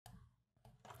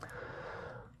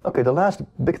Okay, the last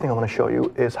big thing I want to show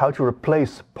you is how to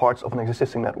replace parts of an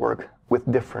existing network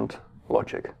with different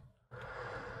logic.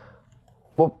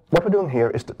 What we're doing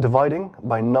here is dividing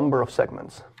by number of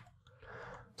segments.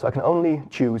 So I can only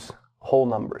choose whole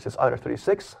numbers. It's either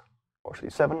 36 or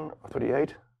 37 or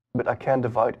 38, but I can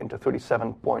divide into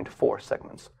 37.4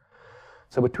 segments.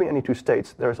 So between any two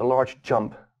states, there's a large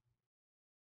jump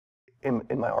in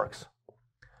my arcs.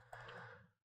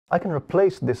 I can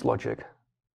replace this logic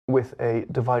with a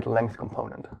divide length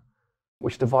component,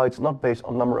 which divides not based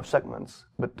on number of segments,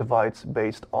 but divides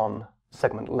based on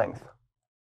segment length.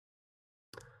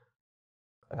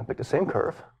 I can pick the same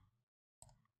curve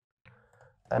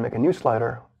and make a new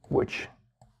slider which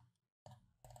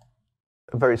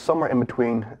varies somewhere in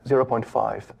between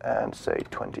 0.5 and say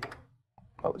 20.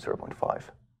 Oh, 0.5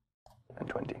 and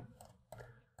 20.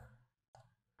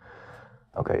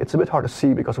 Okay, it's a bit hard to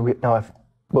see because we now have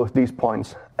both these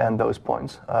points and those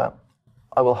points.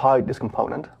 I will hide this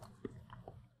component,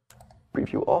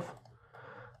 preview off,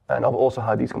 and I will also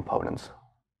hide these components.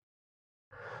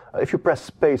 If you press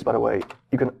space, by the way,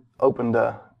 you can open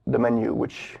the menu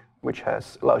which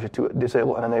allows you to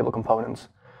disable and enable components,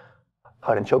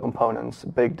 hide and show components,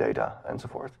 bake data, and so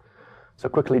forth. So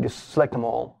quickly just select them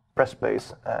all, press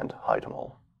space, and hide them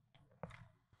all.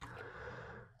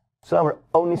 So now we're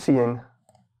only seeing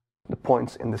the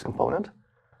points in this component,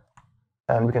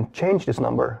 and we can change this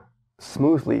number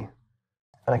smoothly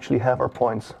and actually have our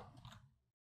points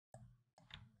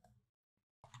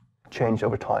change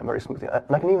over time very smoothly. And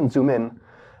I can even zoom in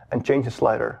and change the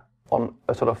slider on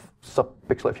a sort of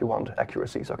sub-pixel, if you want,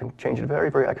 accuracy. So I can change it very,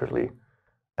 very accurately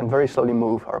and very slowly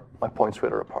move my points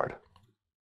further apart.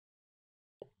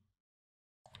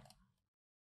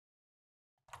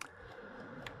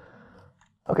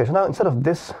 Okay, so now instead of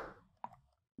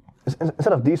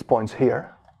these points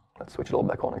here, let's switch it all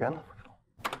back on again.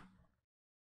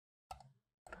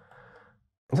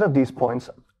 Instead of these points,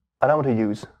 I now want to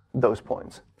use those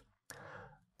points.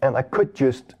 And I could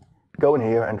just go in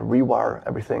here and rewire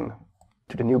everything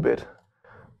to the new bit,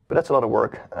 but that's a lot of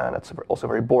work, and that's also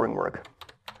very boring work.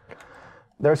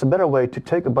 There's a better way to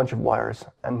take a bunch of wires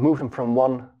and move them from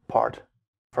one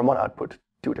output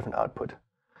to a different output.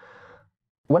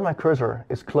 When my cursor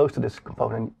is close to this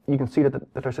component, you can see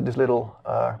that there's this little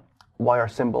wire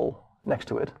symbol next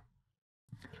to it.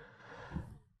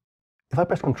 If I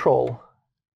press Control,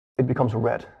 it becomes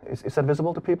red. Is that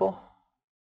visible to people?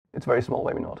 It's very small,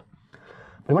 maybe not.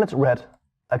 But when it's red,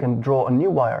 I can draw a new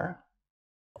wire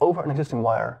over an existing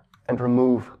wire and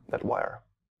remove that wire.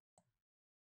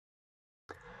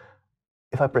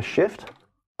 If I press Shift,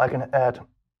 I can add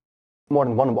more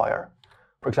than one wire.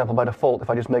 For example, by default, if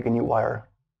I just make a new wire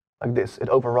like this, it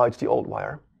overrides the old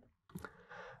wire.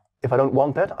 If I don't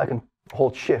want that, I can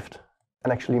hold Shift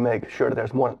and actually make sure that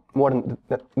there's more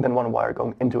than one wire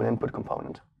going into an input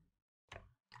component.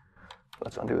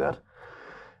 Let's undo that.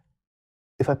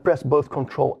 If I press both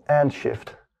Control and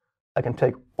Shift, I can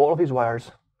take all of these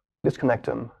wires, disconnect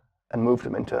them, and move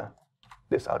them into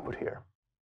this output here.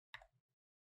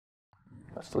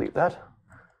 Let's delete that.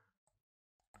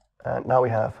 And now we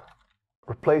have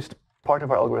replaced part of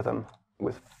our algorithm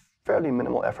with fairly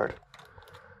minimal effort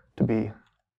to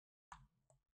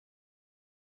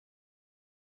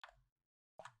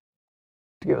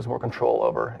give us more control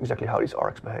over exactly how these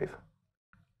arcs behave.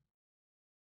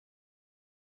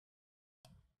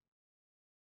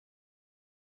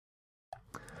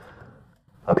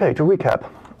 Okay, to recap,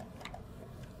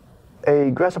 a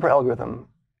Grasshopper algorithm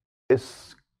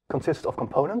consists of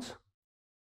components,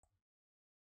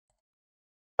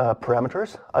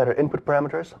 parameters, either input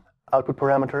parameters, output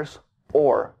parameters,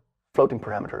 or floating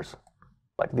parameters,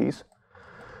 like these.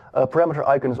 A parameter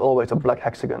icon is always a black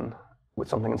hexagon with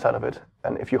something inside of it,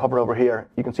 and if you hover over here,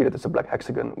 you can see that it's a black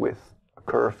hexagon with a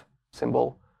curve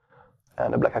symbol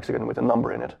and a black hexagon with a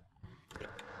number in it.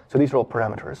 So these are all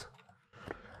parameters.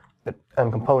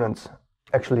 And components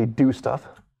actually do stuff.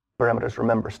 Parameters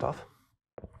remember stuff.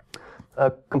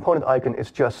 A component icon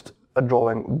is just a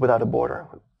drawing without a border,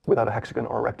 without a hexagon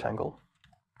or a rectangle.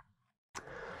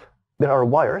 There are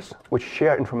wires which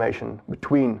share information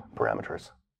between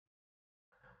parameters.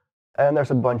 And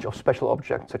there's a bunch of special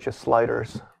objects such as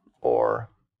sliders or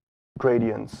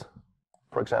gradients.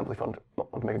 For example, if you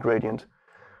want to make a gradient,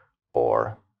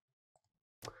 or,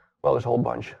 well, there's a whole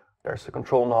bunch. There's the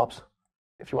control knobs,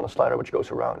 if you want a slider which goes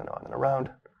around and on and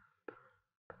around.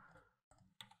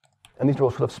 And these are all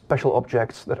sort of special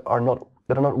objects that are not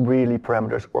really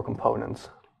parameters or components,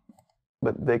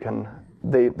 but they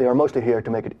are mostly here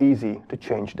to make it easy to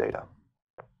change data.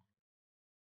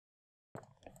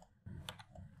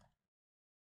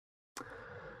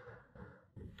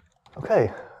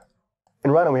 Okay,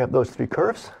 in Rhino we have those 3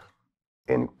 curves.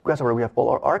 In Grasshopper we have all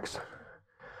our arcs.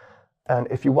 And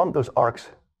if you want those arcs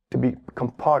to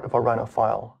become part of our Rhino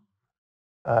file,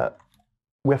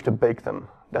 we have to bake them.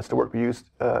 That's the word we use.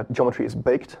 Geometry is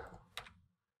baked.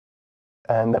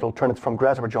 And that'll turn it from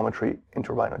Grasshopper geometry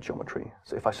into Rhino geometry.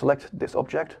 So if I select this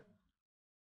object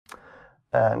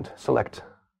and select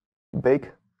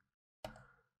bake,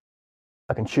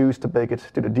 I can choose to bake it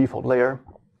to the default layer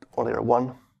or layer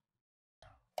 1.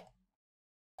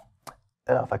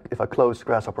 And if I close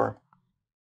Grasshopper,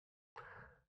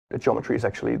 the geometry is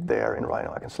actually there in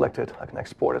Rhino. I can select it, I can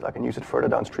export it, I can use it further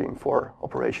downstream for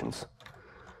operations.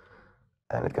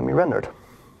 And it can be rendered.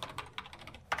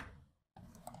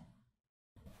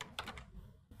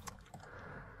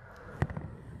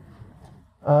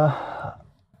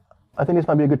 I think this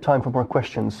might be a good time for more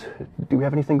questions. Do we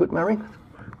have anything good, Mary?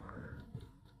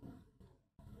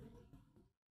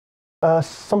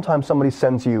 Sometimes somebody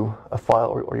sends you a file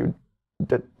or you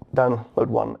download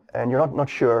one and you're not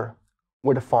sure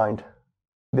where to find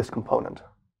this component,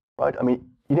 right? I mean,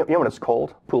 you know what it's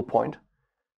called, pool point.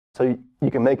 So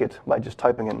you can make it by just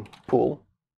typing in pool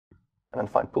and then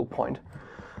find pool point.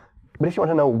 But if you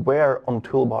want to know where on the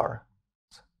toolbar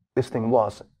this thing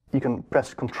was, you can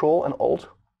press Control and Alt,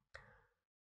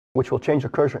 which will change your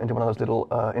cursor into one of those little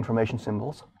information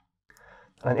symbols.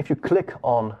 And if you click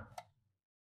on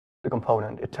the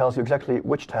component, it tells you exactly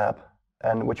which tab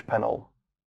and which panel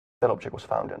that object was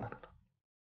found in.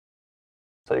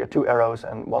 So you have 2 arrows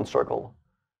and 1 circle.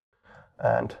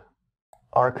 And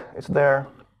arc is there.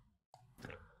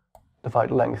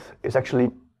 Divide length is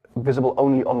actually visible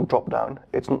only on drop-down.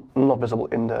 It's not visible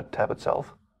in the tab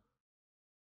itself.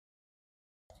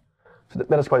 So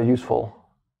that is quite a useful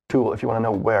tool if you want to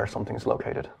know where something is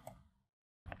located.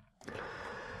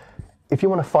 If you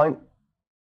want to find,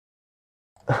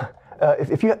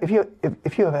 if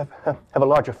you have a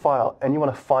larger file and you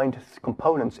want to find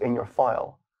components in your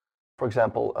file, for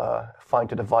example, find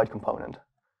the divide component.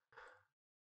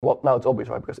 Well, now it's obvious,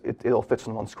 right? Because it all fits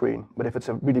on one screen. But if it's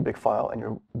a really big file and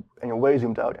you're way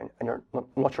zoomed out and you're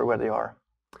not sure where they are,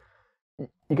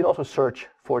 you can also search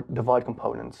for divide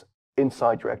components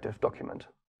inside your active document.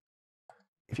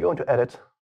 If you go into Edit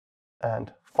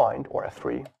and Find, or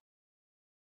F3,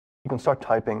 you can start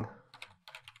typing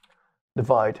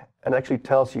divide, and it actually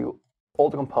tells you all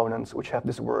the components which have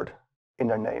this word in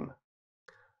their name.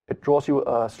 It draws you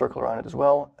a circle around it as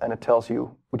well, and it tells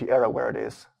you with the arrow where it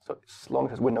is. So as long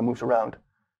as this window moves around,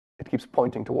 it keeps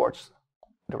pointing towards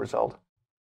the result.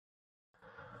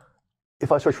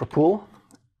 If I search for pool,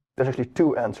 there's actually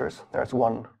 2 answers. There's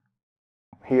one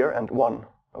here and one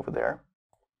over there.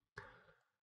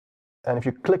 And if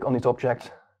you click on this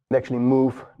object, they actually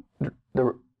move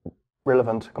the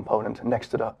relevant component next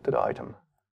to the item.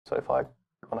 So if I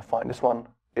want to find this one,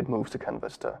 it moves the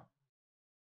canvas to.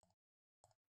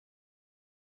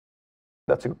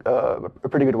 That's a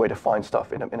pretty good way to find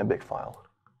stuff in a big file.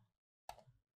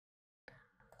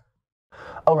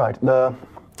 All right.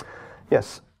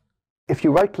 Yes. If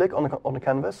you right-click on the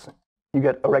canvas, you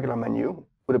get a regular menu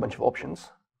with a bunch of options.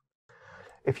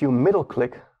 If you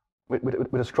middle-click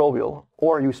with a scroll wheel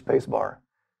or use spacebar,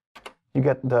 you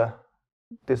get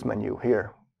this menu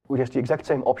here, which has the exact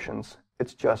same options.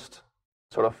 It's just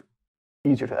sort of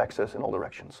easier to access in all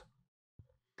directions.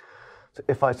 So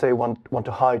if I say want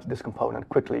to hide this component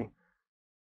quickly,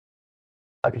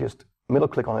 I could just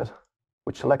middle-click on it,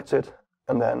 which selects it,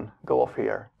 and then go off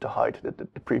here to hide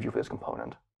the preview for this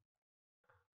component,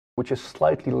 which is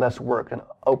slightly less work than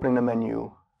opening the menu,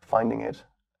 finding it,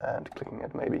 and clicking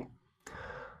it maybe.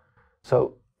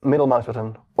 So middle mouse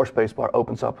button or spacebar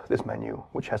opens up this menu,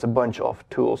 which has a bunch of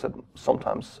tools that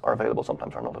sometimes are available,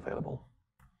 sometimes are not available.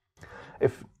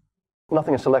 If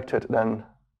nothing is selected, then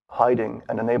hiding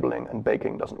and enabling and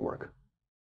baking doesn't work.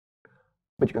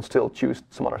 But you can still choose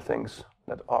some other things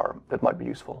that might be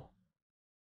useful.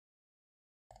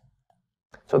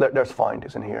 So there's find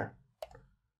is in here.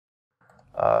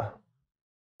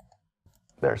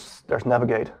 There's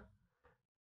navigate.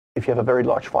 If you have a very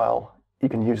large file, you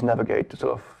can use navigate to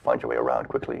sort of find your way around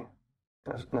quickly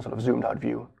in a sort of zoomed out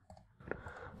view.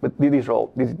 But these are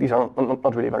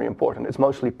not really very important. It's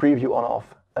mostly preview on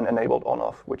off and enabled on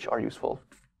off, which are useful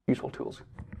tools.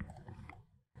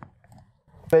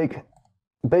 Bake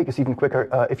is even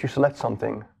quicker. If you select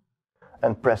something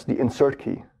and press the insert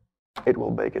key, it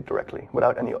will bake it directly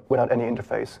without any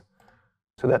interface.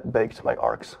 So that baked my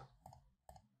arcs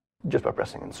just by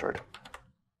pressing insert.